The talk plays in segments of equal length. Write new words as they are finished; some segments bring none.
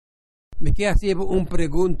Me quer hacer uma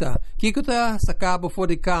pergunta. Que está sacado fora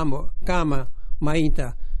de cama,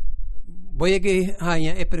 mainta? Voy que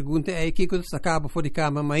hanya e pergunta é que está sacado fora de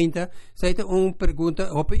cama, mainta? Seita uma pergunta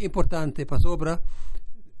importante para sobre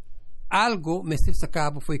algo me se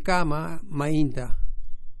sacado fora de cama, mainta.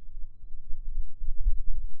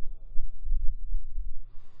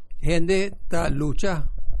 Gente ta lucha.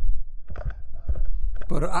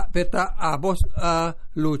 Pero ambos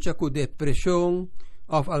lucha com depressão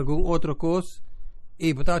ou algum outra coisa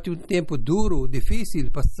e botar um tempo duro,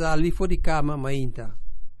 difícil para sair fora de cama, mainta.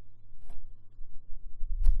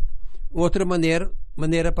 Outra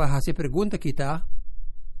maneira para fazer pergunta que está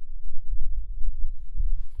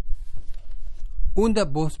onde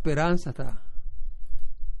boa esperança está.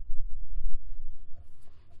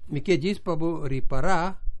 Me que diz para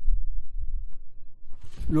reparar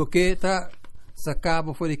lo que está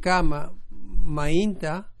sacado fora de cama,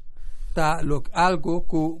 mainta, está algo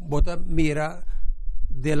que bota mira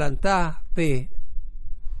delantar pe.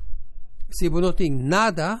 Se você não tem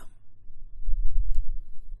nada,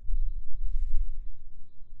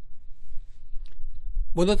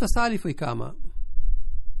 você não está sali fora de cama.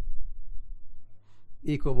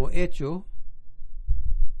 E como hecho,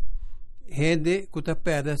 gente que está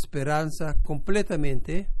perde a esperança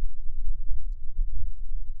completamente,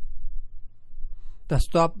 ta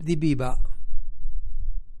stop di biba.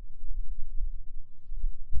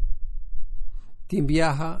 Ti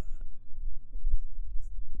viaja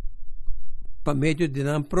pa medio di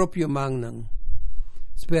nan proprio mangnang.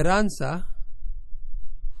 Speranza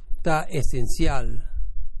ta essenzial.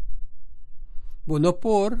 Buono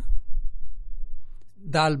por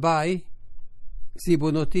dal bai si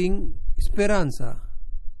buono ting speranza.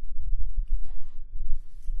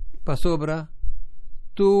 Pa sobra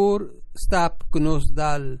tur stap que nos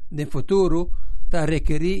dal de futuro ta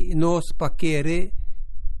requeri nos pa querer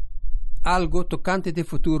algo tocante de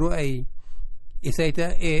futuro aí. Essa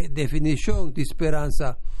é definição de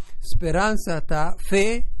esperança. Esperança ta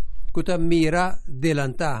fé que ta mira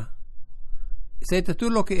delanta. Essa é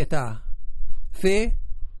tudo o que está. Fé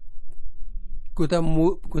que ta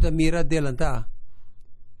mira delanta.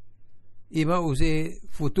 Ima use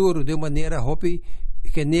futuro de maneira hopi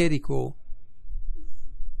genérico.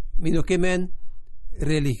 Mino que men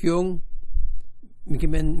religión,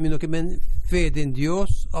 mino que men fe en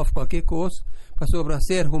Dios o cualquier cosa, para sobre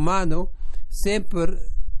ser humano, sempre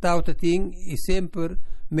tautating y sempre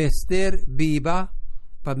mester viva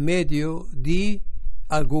por medio de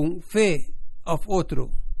algún fe of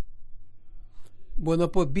otro.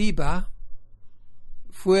 Bueno, pues viva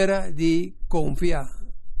fuera de confiar.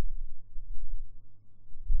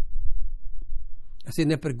 Así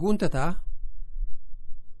me pregunta está.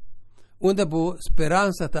 Onde boa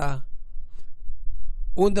esperança está,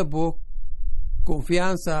 onde boa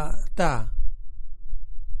confiança está,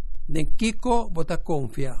 nem Kiko bota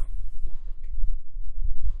confiar.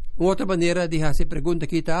 Outra maneira de fazer pergunta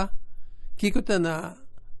aqui está, Kiko está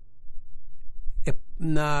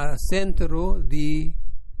na centro de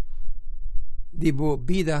boa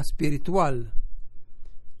vida espiritual.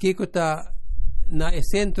 Kiko está na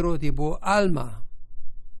centro de boa alma.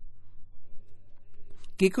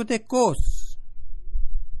 Kiko te cos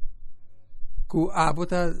que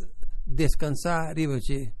abota descansar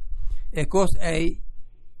ribache e cos ei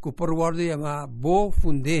que por guarda chama bo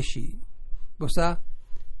fundeshi bosa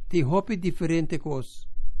ti hopi differente cos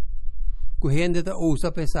que gente ta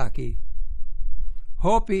usa pesaki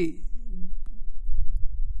hopi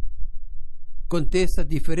contesta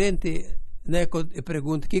differente ne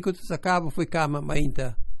pergunta Kiko te sacava foi cama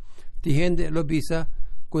mainta ti gente lo bisa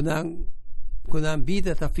con la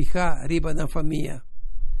vida ta fija arriba na familia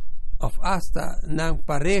of hasta na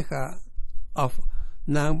pareja of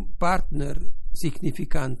na partner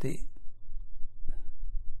significante.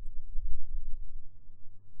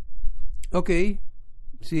 Ok,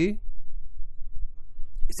 sì.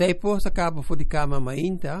 Se può sacaba fuori cama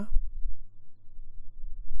mainta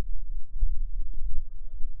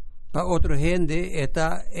pa otro gente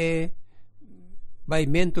eta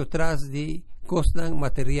vaimento tras di costan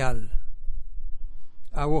material.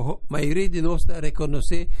 A maioria de nós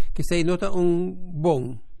reconhece que se nota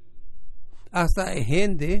bom. Hasta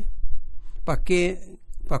gente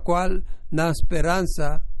para qual na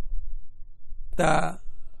esperança ta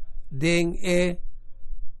den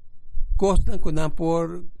costan que não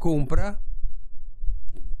por compra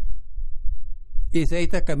e se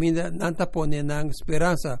está caminha não ta pone na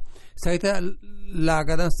esperança se está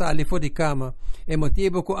laga na sali fora de cama é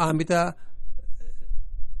motivo que ambita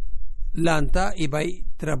lanta e vai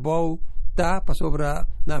trabalhar para sobre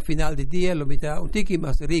na final de dia lo mita tiki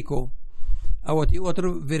mais rico Ahora otra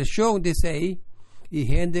versión de sei y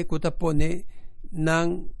gente que te pone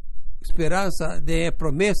nan esperanza de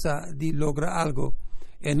promesa de lograr algo.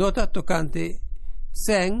 E nota tocante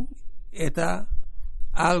sen eta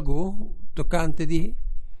algo tocante de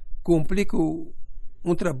cumplir con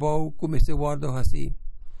un trabalho como se guarda assim.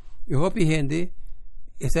 E hopi gente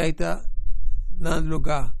essaita nan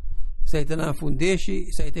lugar, essaita nan fundeshi,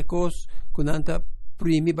 essaita cos que nanta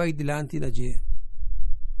primi vai dilante da je.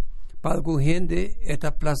 Para alguma gente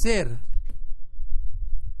eta placer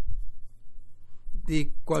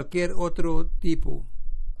de qualquer outro tipo.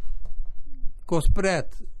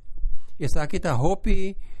 Cospret, essa aqui está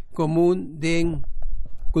hobby comum de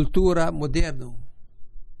cultura moderna.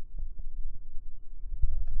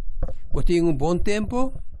 Tem bom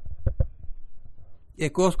tempo, e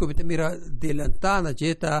cosco me mira adelantando,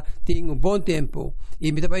 já tem bom tempo,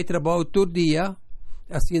 e me vai trabalhar todo dia,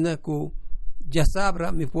 assim que já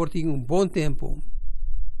sabe, me for ter bom tempo,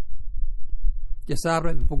 já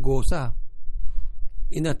sabe, me for gozar.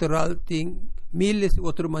 E natural tem miles de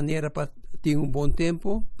outras maneiras para ter bom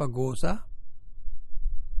tempo, para gozar.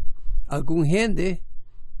 Alguma gente,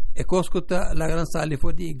 e cosco tá la gran sala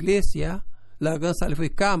for de igreja, la gran sala for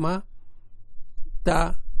cama,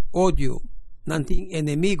 tá odio, não tem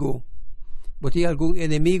inimigo. Botin algum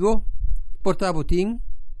inimigo, porta botin,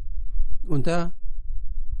 tá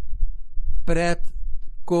preto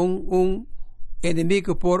com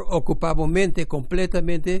inimigo por ocupar a mente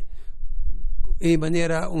completamente, de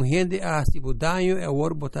maneira gente a se daño e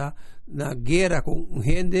agora botar na guerra com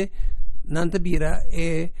gente, não te vira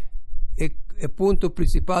é ponto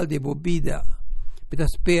principal de vida. Pero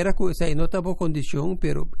espera que essa não está boa condição,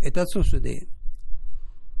 pero está sucedendo.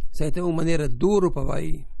 Essa é uma maneira dura para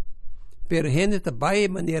vai. Pero gente está vai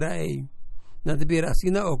maneira aí. Não deveria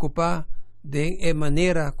assim ocupar de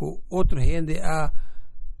maneira que outra gente a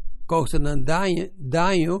causando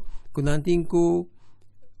daño que não tem que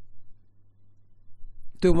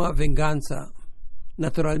tomar vingança.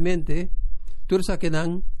 Naturalmente, tudo isso que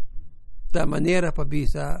não da maneira para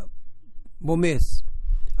bisa bom mês.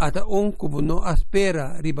 Até como não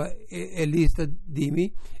espera riba a lista de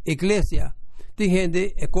mim, igreja. Tem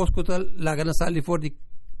gente que escuta la gran sala fora de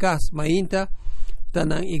casa, mas ainda está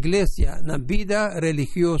na igreja, na vida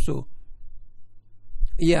religiosa.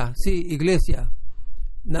 Sim, igreja.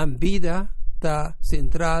 Na vida está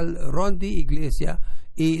central, ronde igreja,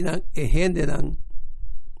 e gente não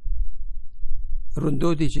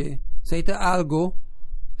rondo dice, se está algo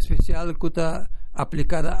especial que está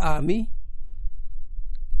aplicado a mim,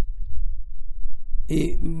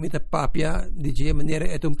 e me da papia de maneira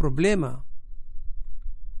é um problema.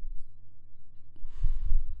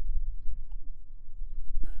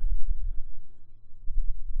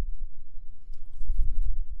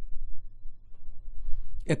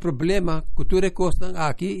 O problema que tu recostas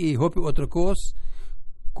aqui e houve outra coisa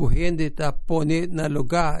que a gente está pondo no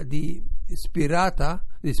lugar de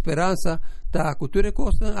esperança, tá que tu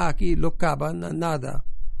recostas aqui não acaba nada.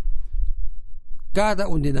 Cada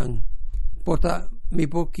de nós. Porta me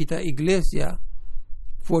poquita a igreja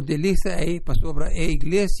for de lista aí para sobre a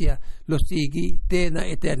igreja lo sigue te na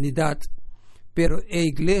eternidade, pero a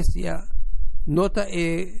igreja nota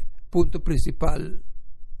é ponto principal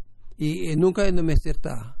e nunca não me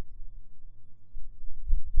acerta.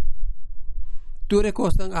 Tu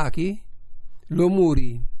recostan aqui lo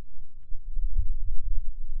muri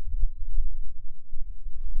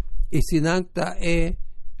e sinanta é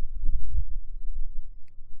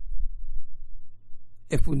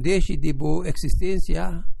fundeixe de boa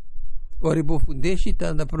existência, ou de boa fundeixe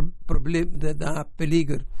está na problema da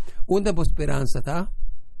peligro. Uma boa esperança, tá?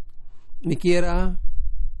 Me queira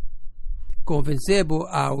convencer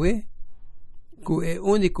awe que é a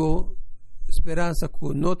única esperança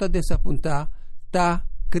que não está desapontar tá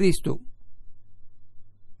Cristo.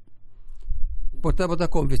 Portanto, está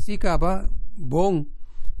convencer que é bom,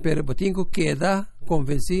 pero botinho queda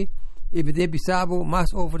convencer e me deve saber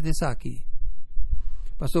mais over de aqui.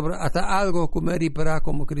 Sobre hasta algo que me repara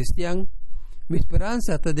como cristiano, mi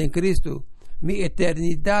esperanza está en Cristo, mi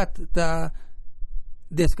eternidad está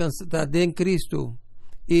en Cristo,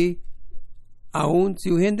 y aún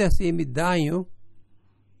si gente hace mi daño,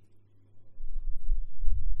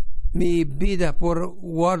 mi vida por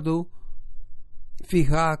guardo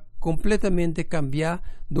fija completamente cambiar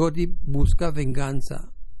donde busca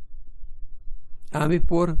venganza. A mí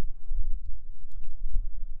por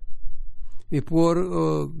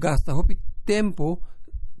gastar tempo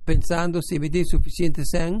pensando se me tem suficiente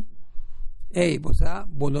sen,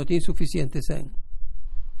 vos não tem suficiente sen.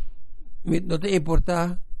 Não te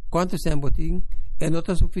importa quanto sen botin, não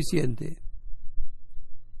está suficiente.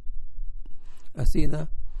 Así, ¿no?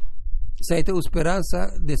 Si hay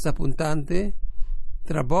esperanza desapuntante,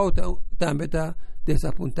 trabajo también está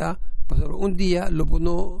desapuntado. Un día no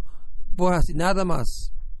puedo hacer nada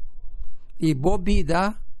más. Y vos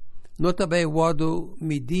vida no te vai guardo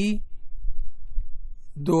medir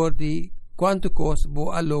de quanto cosa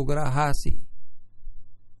vos a lograr hacer.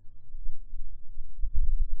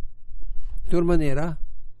 De toda manera,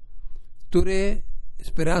 tu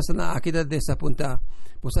esperança na aquela desapontar.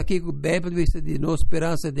 Pois aqui a Bíblia diz de nossa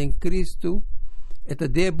esperança em Cristo, é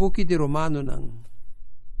de book de Romano não.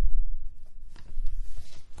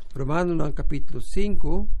 Romano não capítulo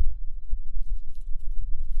 5.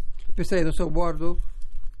 Pensei no seu guardo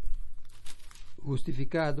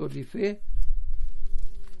justificado de fé.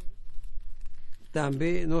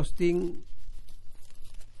 Também nós temos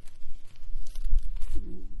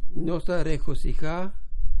nossa regocijar.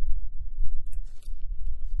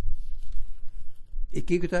 E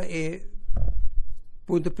que está é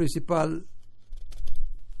ponto principal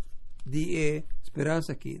de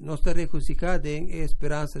esperança aqui. Nossa regocijada é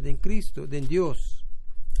esperança em Cristo, em Deus.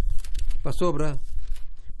 Para sobra,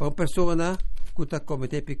 para uma pessoa que está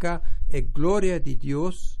cometendo pecado, é glória de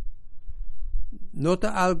Deus. Não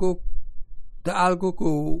está algo que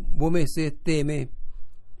você se teme.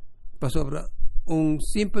 Para sobra, uma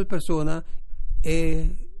simples pessoa é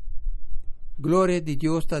glória de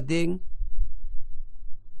Deus está dentro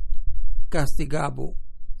castigado.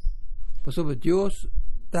 Por sobre Dios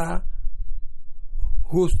está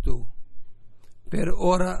justo, pero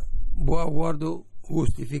ahora voy a guardo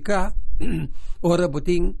justificar, ahora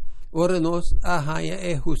nos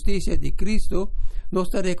ahaya justicia de Cristo, nos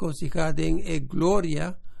está reconciliado en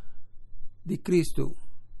gloria de Cristo.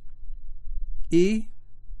 Y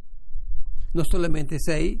no solamente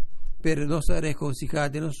sei, pero nos está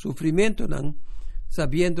reconciliado en el sufrimiento,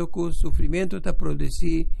 sabiendo que el sufrimiento está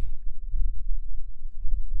producido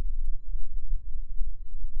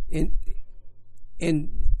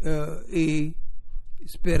y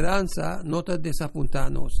esperanza no te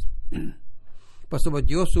desapuntanos. Pastor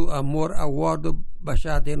Dios su amor aguardo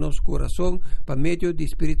baixado en nuestro corazón por medio del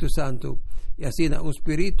Espíritu Santo. Y así un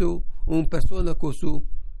espíritu, una persona con su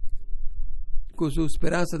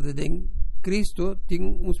esperanza en Cristo tiene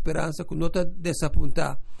una esperanza que no te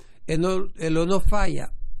desapunta. Él no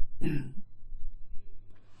falla.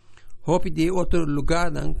 Hopi de otro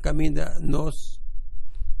lugar camina nos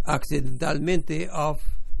accidentalmente o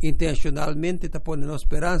intencionalmente te pone la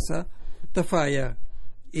esperanza, te falla.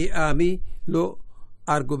 Y a mí lo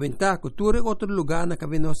argumenta que tú en otro lugar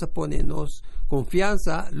que nos pone nos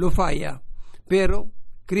confianza, lo falla. Pero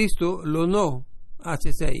Cristo lo no hace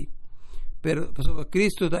así. Pero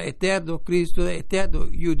Cristo es eterno,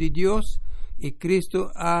 Hijo de Dios, y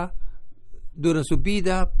Cristo ha durante su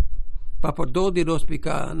vida para perdón de los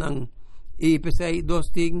pecados. Y pues hay dos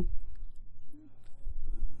things.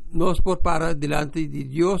 Nos por para delante de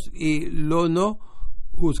Dios y lo no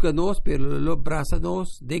juzganos, pero lo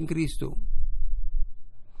abrazanos de Cristo.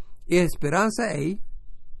 Y esperanza ahí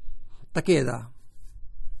te queda.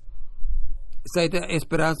 Esa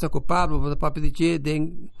esperanza que Pablo, papá dice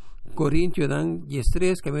en Corintios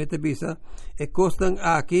 10:3, que me te visa, e costan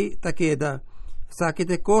aquí te queda. Sa que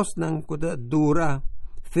te costan que dura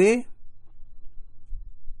fe,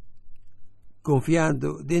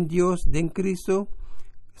 confiando en Dios, en Cristo,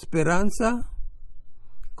 esperanza,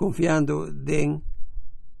 confiando en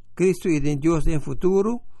Cristo y en Dios en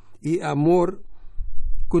futuro, y amor,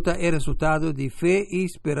 que es el resultado de fe y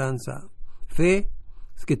esperanza. Fe,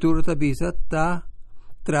 escritura te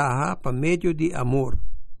trabaja por medio de amor.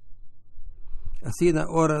 Así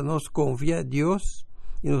ahora nos confía en Dios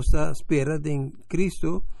y nos espera en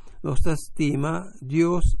Cristo, nos estima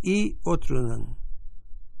Dios y otros.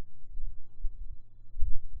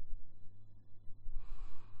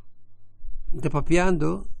 Te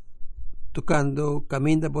papiando, tocando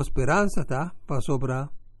camino de esperanza, para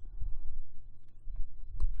sobra.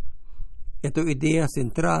 Esta idea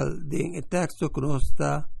central del texto que nos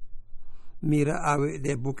está mira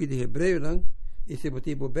del book de Hebreo, ese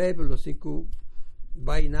motivo Bíblia, los 5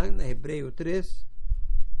 vainas, en Hebreo 3,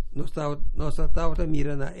 nos está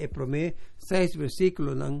mirando el primer 6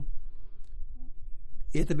 versículos,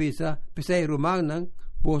 y esta vez, pensé romano,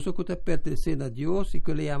 vos que te pertenecen a Dios y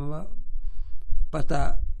que le llama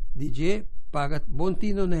para DJ paga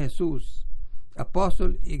bontino de Jesús,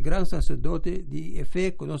 apóstol y gran sacerdote de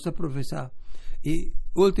fe que nos profesa. Y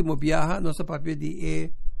último viaje, nuestra papia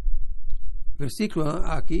de versículo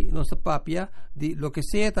aquí, nuestra papia de lo que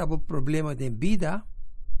sea tabo problema de vida,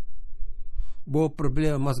 bo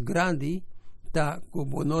problema más grande, ta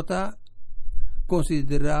como nota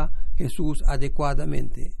considera Jesús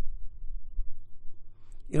adecuadamente.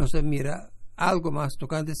 y nos mira algo más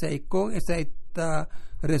tocante con ese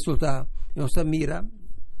resultado. Y nos mira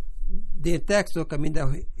del texto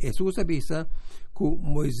que Jesús avisa que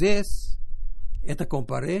Moisés está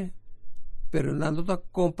comparé, pero no está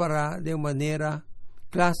comparar de manera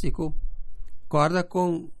clásica. Guarda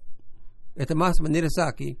con esta más manera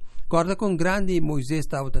aquí. Guarda con grande Moisés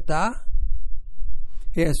está.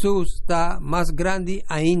 Jesús está más grande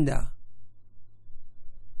ainda.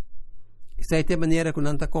 Esta es la manera que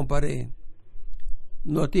no te comparé.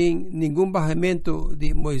 No tiene ningún bajamiento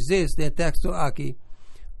de Moisés del texto aquí.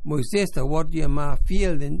 Moisés está más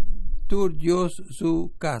fiel de tu Dios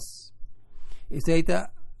su casa. Esta es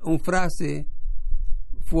una frase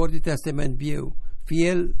fuera del Testamento Viejo.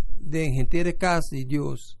 Fiel de entera casa de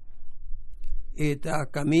Dios. Esta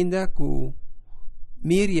camina con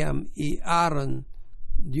Miriam y Aaron.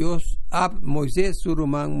 Dios, Moisés, su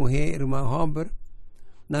hermano, mujer, hermano, hombre,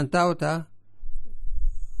 nantauta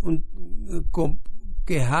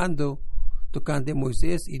quejando tocante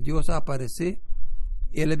Moisés y Dios aparece.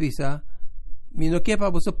 Él avisa, mi no quepa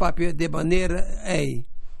vuestro papel de manera,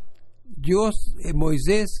 Dios,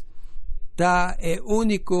 Moisés, está el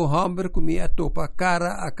único hombre que me topa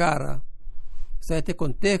cara a cara. Este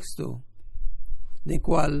contexto en el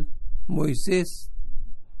cual Moisés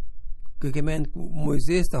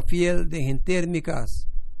está fiel de gente mi casa.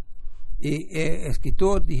 Y el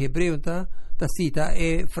escritor de Hebreo está cita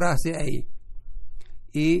frase ahí.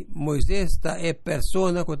 Y Moisés está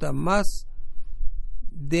persona que está más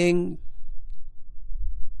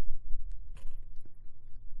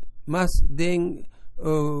de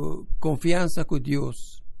confianza con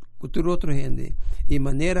Dios, con toda otra gente. De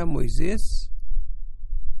manera Moisés,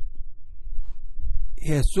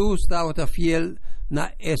 Jesús estaba fiel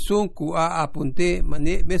na esun que apunté,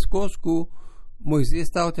 mes cos que Moisés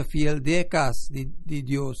estaba fiel de casa de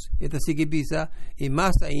Dios. Esta sigue visa, y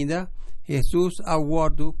más ainda, Jesús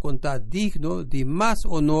aguardo conta digno de más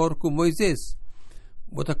honor que Moisés.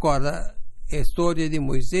 ¿Vos te acuerdas? La historia de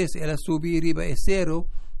Moisés, ella subió arriba de cero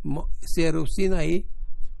Sinaí,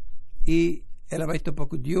 y ella va a estar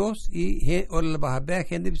con Dios, y ahora va a ver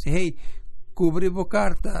gente dice, hey, cubre tu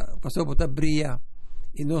carta, pasó por brilla.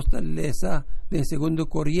 Y nos lesa del segundo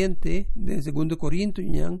Corinto, que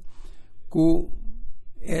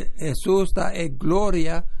Jesús está en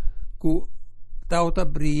gloria, que está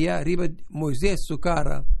brilla arriba de Moisés su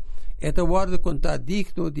cara. Este guarda conta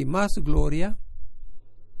digno de más gloria,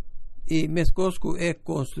 y mescosco es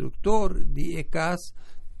constructor de ecas,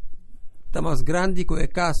 está más grande que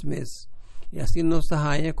ecas mes. Y así nos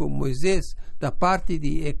está con Moisés, da parte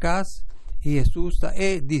de ecas, y Jesús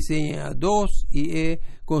es diseñador y es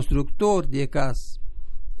constructor de casas.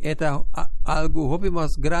 Es algo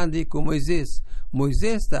más grande que Moisés.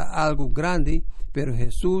 Moisés está algo grande, pero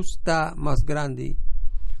Jesús está más grande.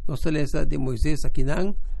 No se le de Moisés aquí,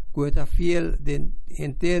 que está fiel de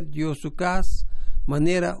enter Dios su casa,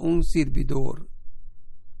 manera un servidor.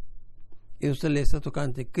 Y se le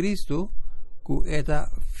tocante Cristo, que está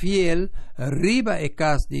fiel arriba de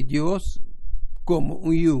casa de Dios como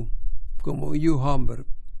un hombre.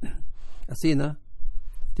 Así, ¿no?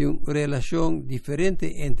 Tiene una relación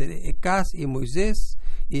diferente entre Ecas y Moisés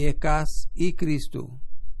y Ecas y Cristo.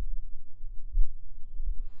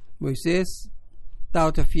 Moisés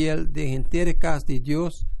estaba fiel de entera casa de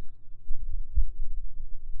Dios.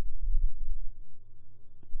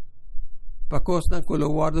 Para cosas que lo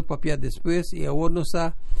guardo papel después, y ahora no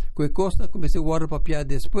sabe que cosas que se guarda papel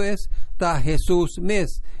después, está Jesús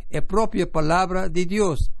mes, la propia palabra de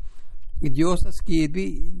Dios. Y Dios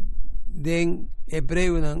escribe en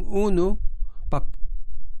Hebreo 1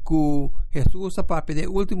 que Jesús a papel del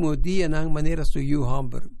último día en manera suyo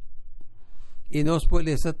hombre. Y nos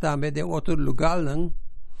puede ser también de otro lugar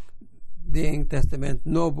del Testamento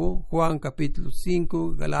Nuevo, Juan capítulo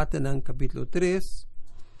 5, Galatas capítulo 3.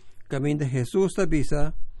 Camino de Jesús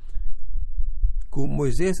avisa que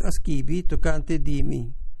Moisés escribe tocante de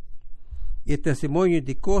mí. Y el testimonio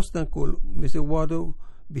de cosas que me se guardó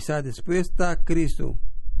bisa después está Cristo.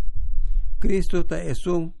 Cristo está es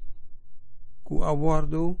un que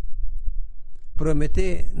aguardo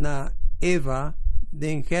promete na Eva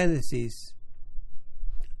de Génesis.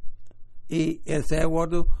 Y el se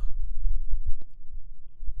aguardo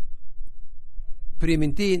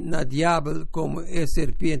permití na diablo como es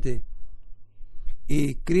serpiente.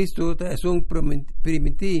 Y Cristo es un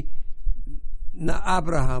permití na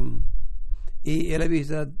Abraham. Y él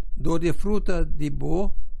avisa do de fruta de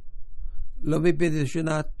bo lo me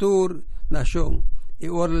bendicionar tur nación. Y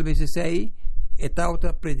ahora el 16 está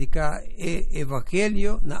a predicar el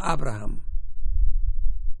evangelio na Abraham.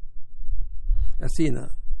 Así, ¿no?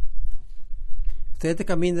 Este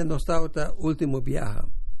camino no está último viaje.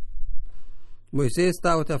 Moisés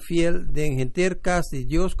estaba fiel de engendrar casa de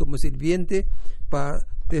Dios como sirviente para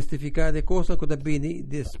testificar de cosas que vienen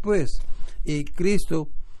después. Y Cristo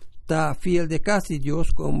está fiel de casa de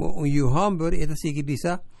Dios como un yuhamber, y sigue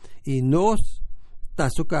bisa, y nos está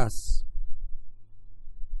su casa.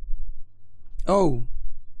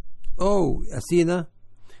 Así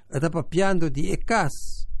está papiando de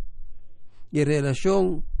casa y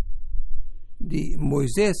relación de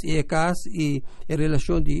Moisés y Ecas y en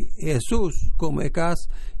relación de Jesús como Ecas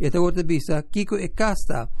y esta otra visa kiko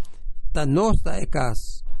Ecasta ta nos ta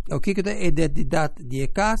Ecas o kiko ta identidad de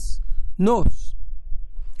Ecas nos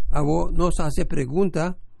nos hace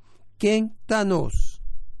pregunta ¿quién ta nos?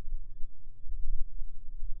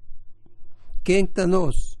 ¿Quién ta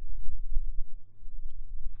nos?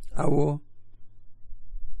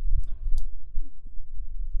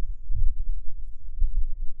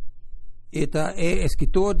 Esta es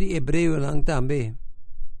escritor de hebreo lang también.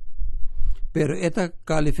 Pero esta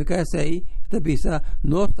calificación ahí, esta visa,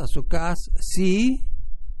 nos está su casa, si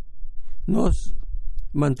nos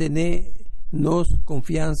mantiene nos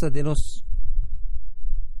confianza de nos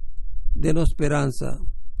esperanza.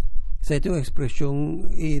 Esa es una expresión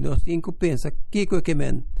y nos cinco piensa, Kiko que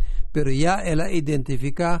men. Pero ya él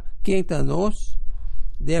identifica quién está nos,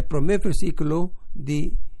 del primer versículo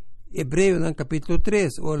de Hebreo en el capítulo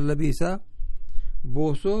 3, o la visa,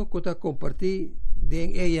 vos que compartí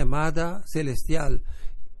de la llamada celestial,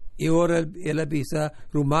 y ahora la visa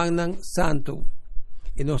Romanan Santo.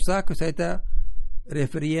 Y nos saca, se está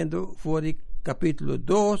refiriendo por el capítulo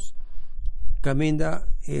 2, camina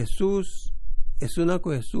Jesús, es una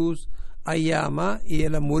que Jesús llama, y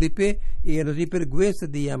él muripe, y él no vergüenza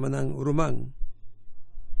de llamar Román.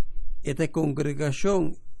 Esta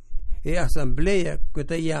congregación e asamblea que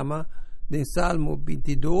te llama del Salmo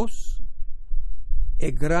 22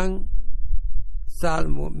 el gran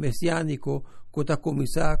salmo mesiánico que te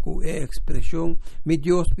comienza con la expresión mi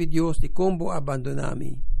Dios, de cómo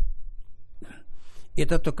abandonarme.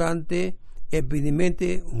 Esta tocante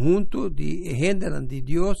evidentemente junto de agenda de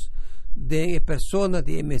Dios de persona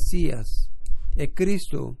de Mesías el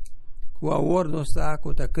Cristo que ahora no está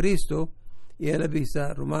contra Cristo y él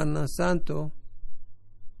avisa Romana Santo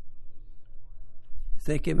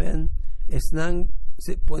sé que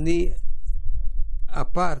se pone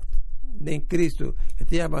aparte de Cristo,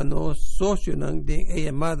 este llama no socio de la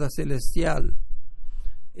llamada celestial.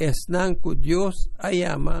 Están con Dios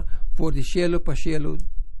llama por el cielo para cielo,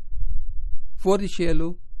 por el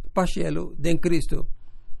cielo para cielo de Cristo.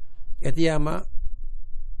 Este llama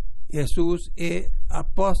Jesús es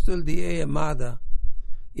apóstol de la llamada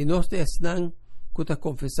y no están con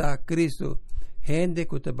confesar a Cristo, gente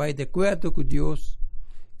que va de acuerdo con Dios.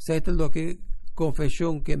 Es lo que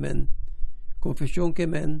confesión que men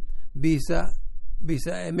visa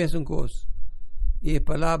es mesma cosa y la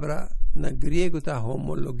palabra en griego está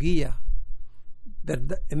homología,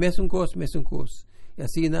 verdad, mesma cosa y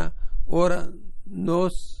así ahora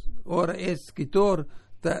escritor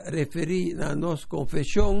está referido a nos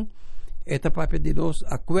confesión esta parte de nos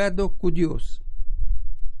acuerdo con Dios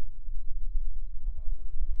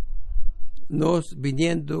nos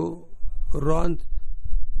viniendo rond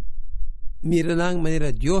miran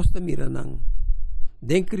manera Dios te miran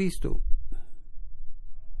de Cristo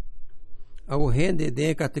a gente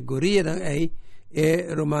de categoría ahí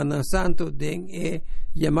Romana Santo de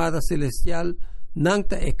llamada celestial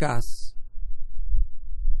nanta ecas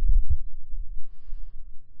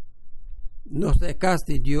nos ecas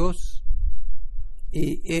de Dios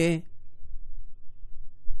y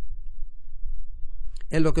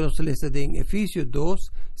es lo que nos dice en Efesios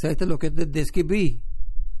 2 es lo que te describí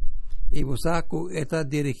y vos está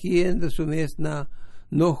dirigiendo su mes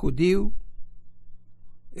no judío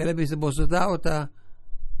él dice vos está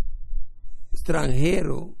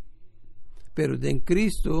extranjero pero en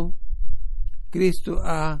Cristo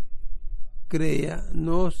crea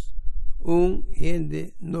nos un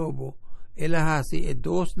gente nuevo él hace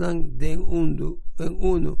dos en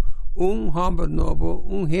uno un hombre nuevo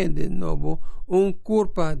un gente nuevo un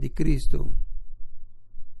cuerpo de Cristo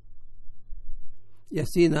y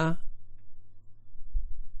así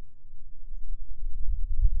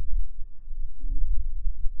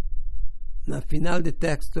al final del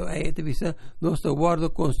texto ahí te dice nuestro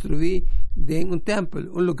guardo construir de un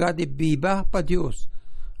templo un lugar de viva para Dios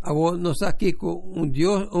ahora nos aquí con un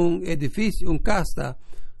Dios un edificio un casta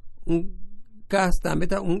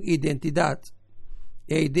meta una identidad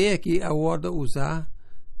la idea que ahora usa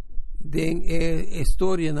de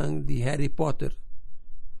historia de Harry Potter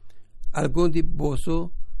algún de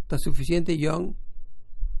vosotros está suficiente young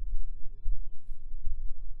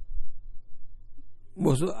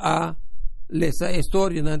vos a esa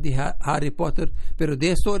historia de Harry Potter, pero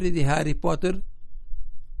de historia de Harry Potter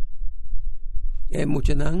es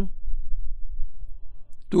mucho nan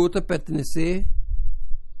tú te pertenece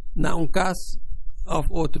a un caso of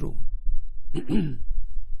otro.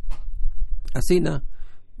 Así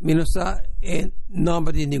menos en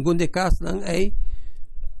nombre de ningún de casos hay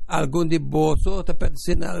algún de vos te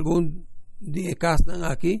pertenece a algún de casos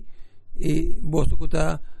aquí y vos que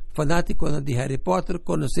está fanático de Harry Potter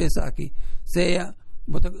conoces aquí sea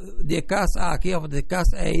de casa aquí o de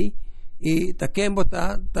casa ahí y también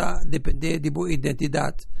depende de tu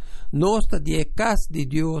identidad no está de casa de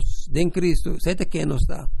Dios de Cristo sei que no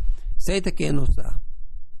está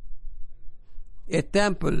el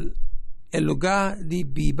templo el lugar de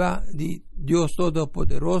viva de Dios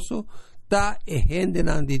Todopoderoso está en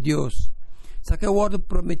de Dios sabe o word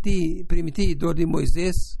prometido de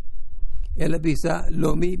Moisés ela bisa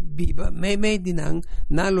lo mi viva me dinang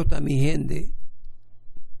nalo mi gente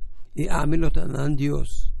y a mí lo tanan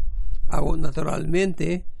Dios hago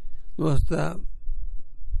naturalmente nuestra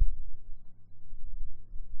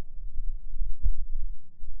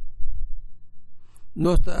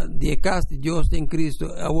de casa de Dios en Cristo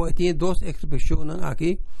tiene dos expresiones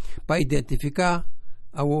aquí para identificar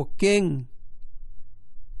quién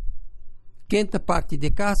está parte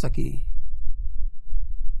de casa aquí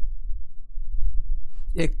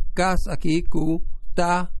el caso aquí que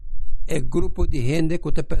está el grupo de gente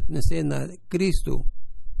que te pertenece a Cristo.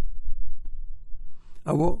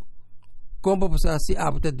 ¿Cómo pues así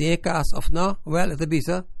habla de casa o no? Well, te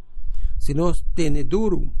bisa si nos tiene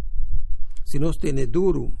duro.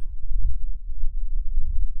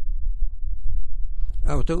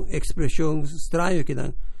 Auto expresión extraña que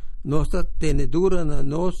dan nos tiene duro na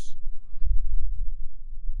nos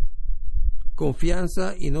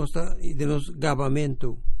confianza y de nos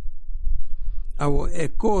gabamento.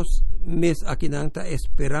 Ecos mes aquí nanta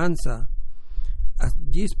esperanza.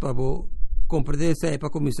 Dispavo comprender esa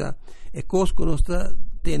época comisa. Ecos con nostra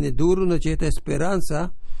tiene duro una cierta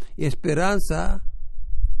esperanza y esperanza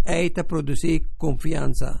eita produce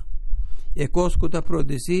confianza. Ecos que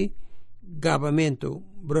produce gabamento,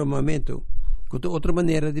 bromamento. Con otra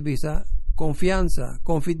manera de visa confianza,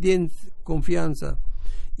 confianza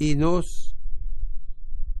y nos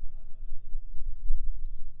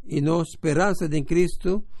esperanza en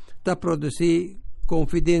Cristo está produce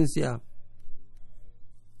confidencia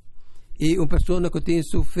y una persona que tiene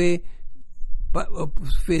su fe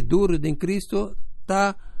dura en Cristo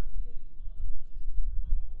está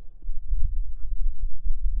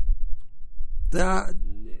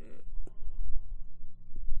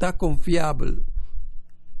confiable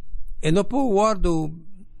y no puedo guardar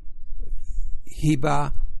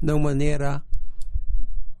hiba de una manera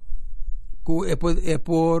que es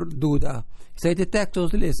por duda. Este texto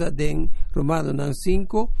se lee en Romanos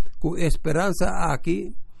 5 que esperanza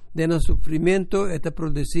aquí de no sufrimiento está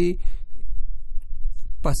producir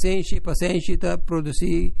paciencia está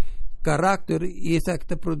producir carácter y esa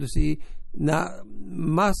está producir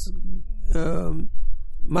más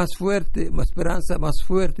fuerte, más esperanza más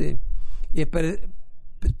fuerte y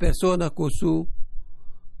persona con su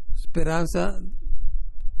esperanza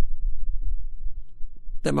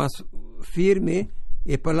está más firme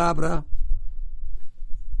y palabra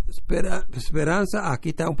esperanza aquí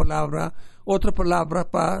está otra palabra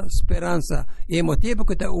para esperanza y el motivo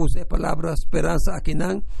que te usa palabra esperanza aquí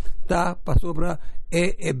está para sobre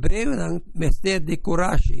hebreo mister de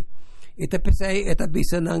coraje y te pensé esta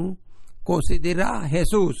visa considera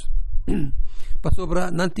Jesús para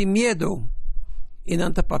sobre nanti miedo y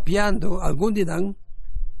nanta papiando algún día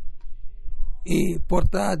y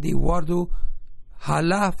porta de guardo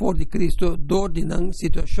hala for de Cristo dor de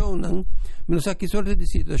situación menos aquí sorte de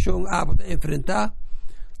situación a enfrentar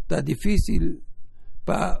está difícil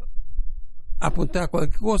para apuntar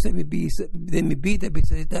cualquier cosa de mi vida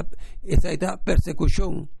esa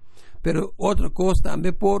persecución pero otra cosa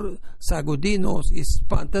también por sacudirnos y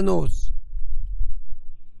espantarnos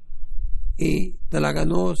y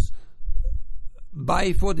talagarnos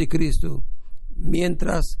by for de Cristo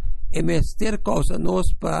mientras emester cosa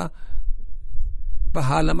nos para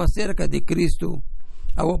jalar más cerca de Cristo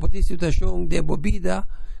a una situación de vida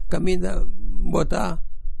camina bota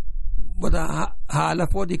jala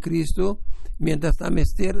for de Cristo mientras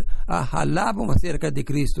emester a jalar más cerca de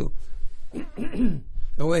Cristo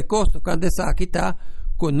o el costo cuando esa aquí está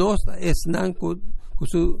con nuestra es con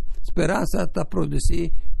su esperanza está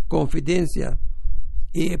producir confidencia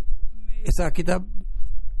y esa aquí está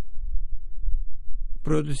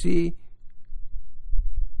producir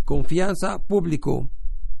confianza público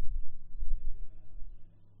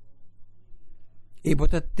y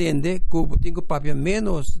vos atende que vos tengo papia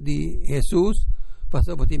menos de Jesús,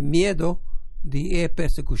 porque vos tenés miedo de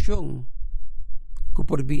persecución que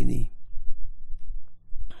por vini.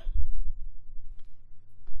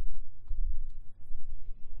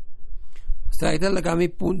 Saída la gami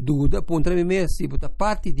dúvida, punta mi messi, bota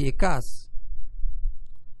parte de cas.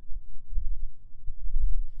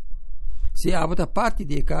 Se a bota parte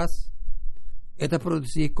de cas, eta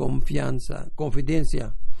produzir confianza,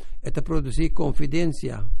 confidência, eta produzir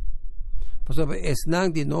confidência. Por es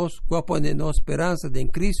nang de nós, qual pone nós esperança em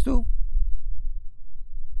Cristo.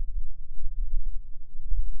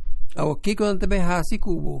 Ao que quando também hasi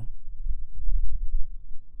cubo.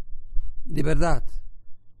 De verdade.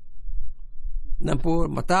 Não por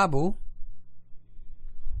matabo,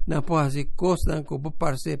 não por fazer coisas que pode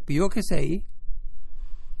parecer pior que sei,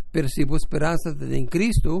 mas se você esperança em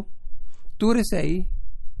Cristo, tu recei,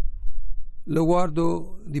 lo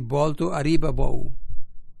guardo de volta arriba bom.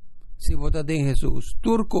 Se você em Jesus,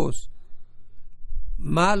 turcos,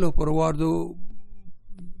 malo por guardo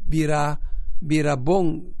virá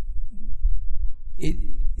bom.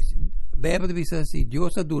 E bebe de vista se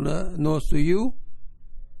Deus aduna nosso eu,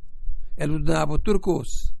 el daba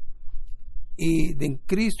turcos y en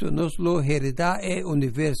Cristo nos lo hereda el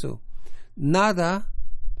universo. Nada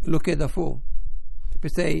lo queda fue.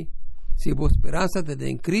 Pues si vos esperanza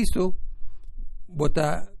en Cristo,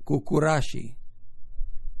 bota kukurashi.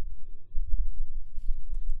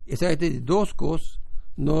 Esa es de dos cosas,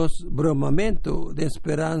 nos bromamento de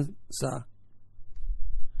esperanza.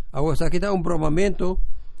 Ahora aquí está un bromamento,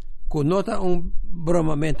 connota un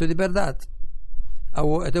bromamento de verdad.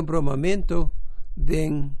 Ahora es un bromamento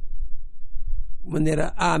de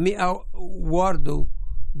manera a mí guardo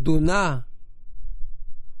donar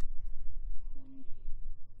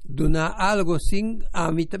algo sin a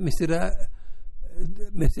mí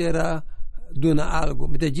me será donar algo.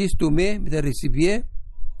 Me te dices tú me te recibí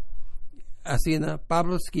así na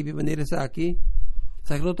Pablo escribe de manera aquí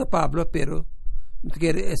sagrado Pablo pero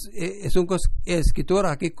es un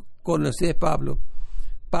escritor que conoce Pablo.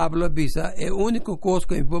 Pablo avisa, è l'unico cosa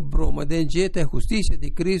che può broma della giustizia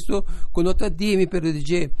di Cristo, con nota dimmi per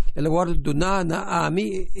dire, e la guardo donana a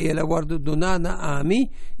me, e la guardo donana a me,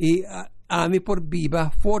 e a me por viva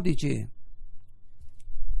fuori di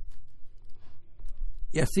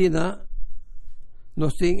e assim,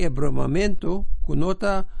 nós temos o bromamento, con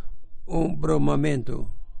nota un bromamento.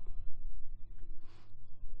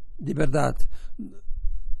 De verdade,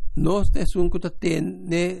 nós temos um que tem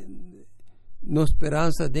no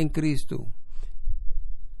esperanza en Cristo.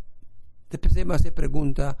 Después más se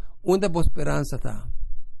pregunta, ¿dónde vos esperanza está?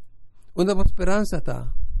 ¿Dónde vos esperanza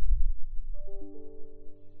está?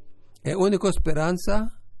 Es única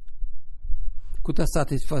esperanza que te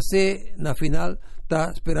satisface na final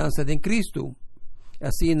ta esperanza en Cristo.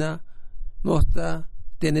 Así no está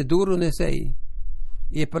tiene duro en sei.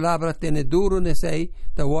 Y la palabra tiene duro en sei,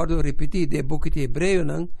 te guardo repetir de book de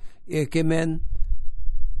hebreo,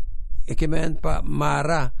 que men pa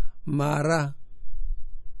mara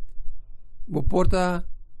mo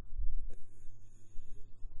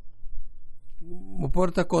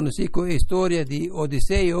porta conosci con storia di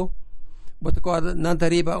Odisseo bota cosa nanta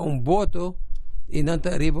arriba un boto e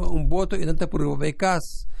nanta pure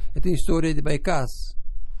Baicas è una storia di Baicas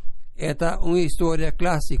è una storia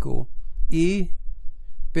classico e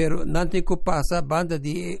però nanta che passa banda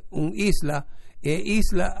di un'isla e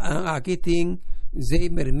isla aquí ting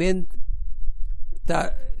Zeimerment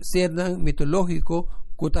ta serna mitológico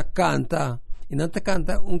que canta y nanta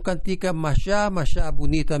canta un cantica masha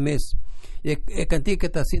bonita mes e cantica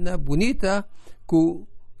ta sina bonita que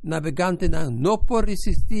navegante no può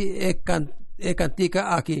resistir e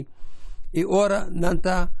cantica aquí y ora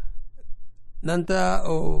nanta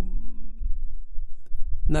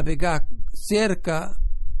navegar cerca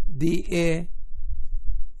di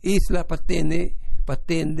isla patende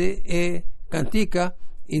e cantica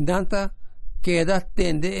in tanta queda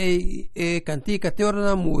tende e cantica te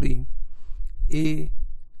orna muri e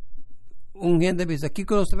un gente bisa aquí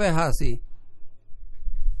con se ve así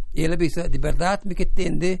y la bisa de verdad me que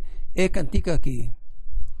tende e cantica aquí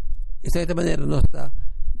esa es la manera no está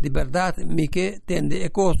de verdad me que tende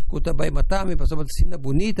e cos que te va a matar me pasó por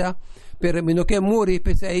bonita pero me no que muri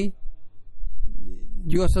pensei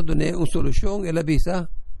Dios ha dado una solución e la bisa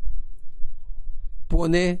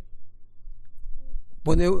pone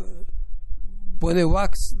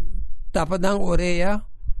wax tapa ng oreja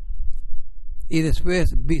y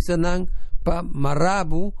después bisanang pa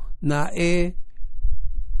marabu na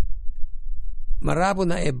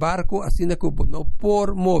barco así na kubo no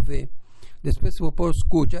por move después por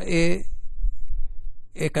escucha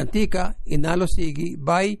cantica y na lo sigi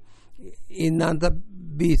bai y nanda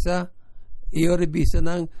bisa y ora bisa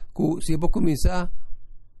nang si bo comienza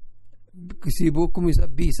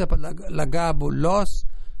bisa para lagabo los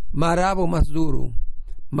marabo más duro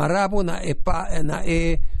marabo na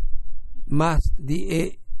más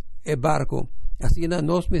di barco así na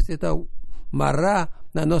nos meseta mará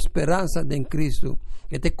na nos esperanza en Cristo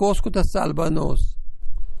que te cosco ta salva nos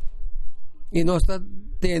y nos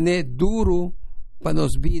tiene duro para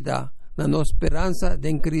nos vida na nos esperanza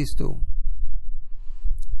en Cristo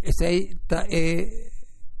sei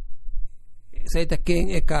ta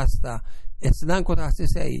quem é casta es nan kota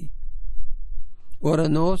sei ora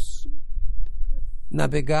nos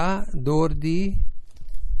navegar dor di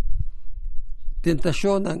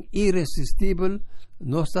tentação irresistível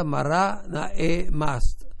nos amará na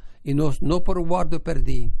mast e nos não por guardo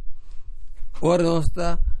perdi ora nos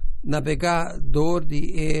navegar dor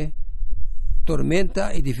di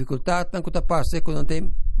tormenta e dificuldade tan kota passe quando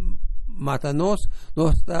tem mata nos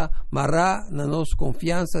está mará na nos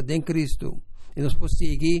confiança em Cristo e nos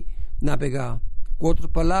conseguir navegar. Com outra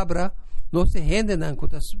palavra, nós se rende na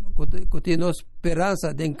que nos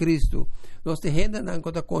esperança em Cristo, nós se rende na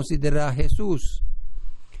que considerar Jesus.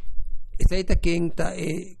 Essa quem está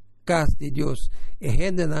casa de Deus, e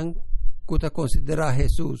rende na que considerar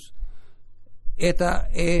Jesus. Esta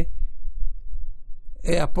é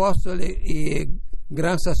apóstolo e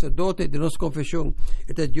gran sacerdote de nuestra confesión.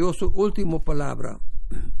 Esta dio su última palabra.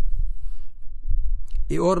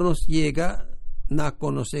 Y ahora nos llega a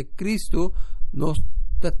conocer Cristo, nos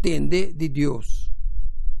atiende de Dios.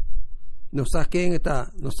 Nos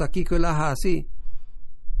aquí que la así.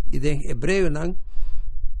 Y en hebreo,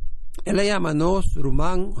 él llama nos,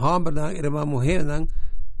 rumán, hombre, hermana, mujer,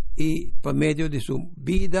 y por medio de su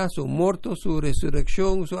vida, su muerto, su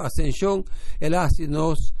resurrección, su ascensión, él hace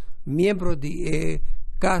nos miembro de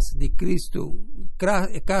casa de Cristo,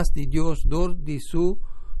 casa de Dios, de su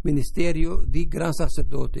ministerio de gran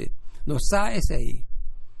sacerdote. Nos da ese ahí,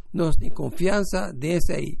 nos da confianza de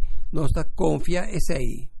ese ahí, nos da confía ese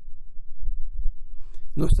ahí.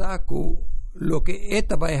 Nos da lo que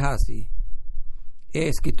esta va a hacer. El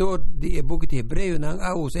escritor de book de Hebreo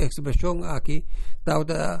ha usado expresión aquí,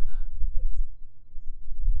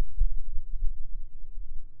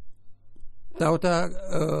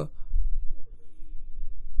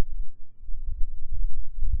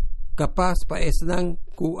 capaz para estar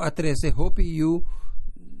que atrese hopi you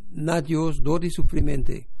na Dios do de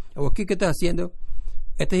sufrimiento. O que está haciendo?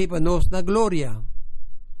 Este es nos na gloria.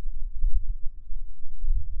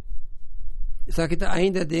 Esa que está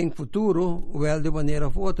ainda en futuro, o de maneira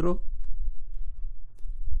ou outra,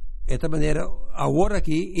 esta maneira agora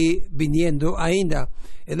aqui e viniendo ainda.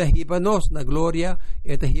 Ela hipa nos na glória,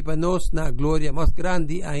 esta hipa nos na glória mais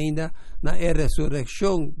grande ainda, na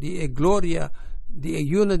resurrecção de glória, de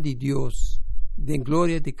ayuda de Deus, de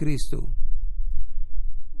glória de Cristo.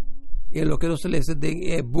 E lo que nos lese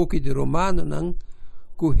de book de Romano,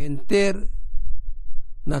 que gente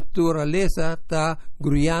naturaleza está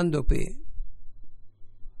gruyando pe.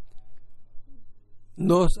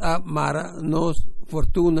 Nos amara, nos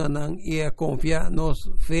fortuna e confia,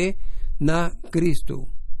 nos fe na Cristo.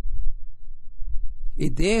 Y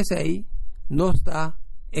desde ahí nos está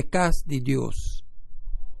en casa de Dios.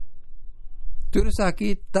 Tú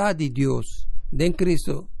aquí está de Dios, de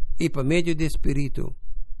Cristo y por medio del Espíritu.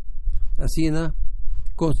 Así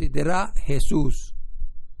considera Jesús.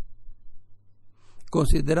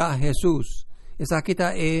 Considera Jesús. Esa aquí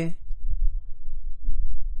está el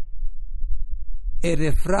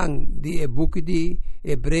refrán de book de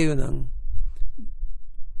Hebreo.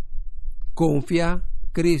 Confía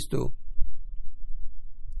Cristo.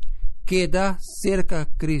 Queda cerca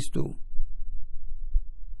Cristo.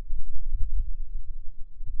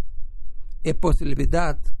 Es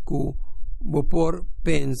posibilidad que por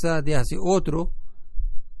pensar de hacer otro,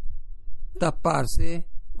 taparse,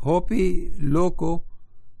 hopi loco,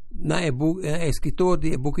 na escritor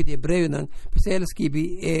de book de Hebreo, pues él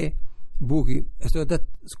escribe book. Estoy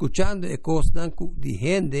escuchando cosas de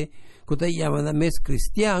gente que te llaman a mes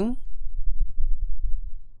cristiano,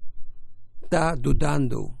 está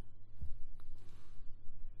dudando.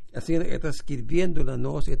 Así está escribiendo la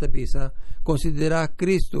nos, esta pieza, considera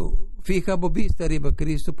Cristo, fija vista arriba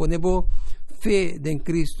Cristo, ponemos fe en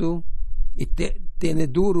Cristo y tiene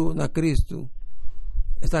duro na Cristo.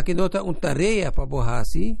 Esta aquí nota una tarea para vos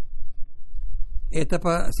así, esta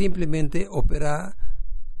para simplemente operar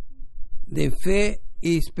de fe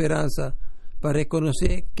y esperanza para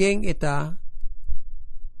reconocer quién está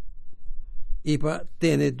y para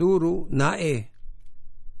tener duro na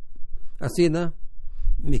Así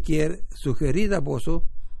me quiere sugerir a vos,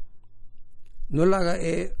 no la haga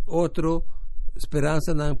otro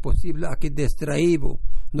esperanza no posible aquí distraído,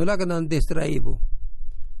 no la haga no distraído.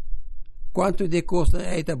 Quanto de cosas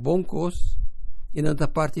hay de boncos en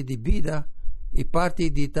otra parte de vida y parte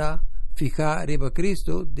de ta fijar arriba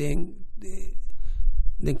Cristo de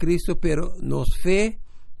Cristo, pero nos fe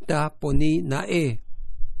ta poni na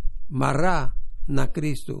mará na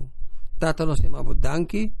Cristo. Tata nos llamamos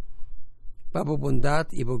danki, para bondad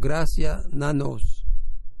y por gracia na nos.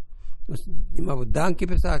 Nos llamamos danki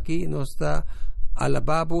para aquí, nos está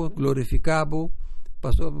alabado, glorificado,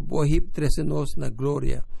 pasó por hip 13 nos na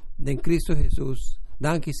gloria. En Cristo Jesús.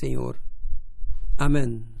 Danke, Señor.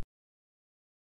 Amén.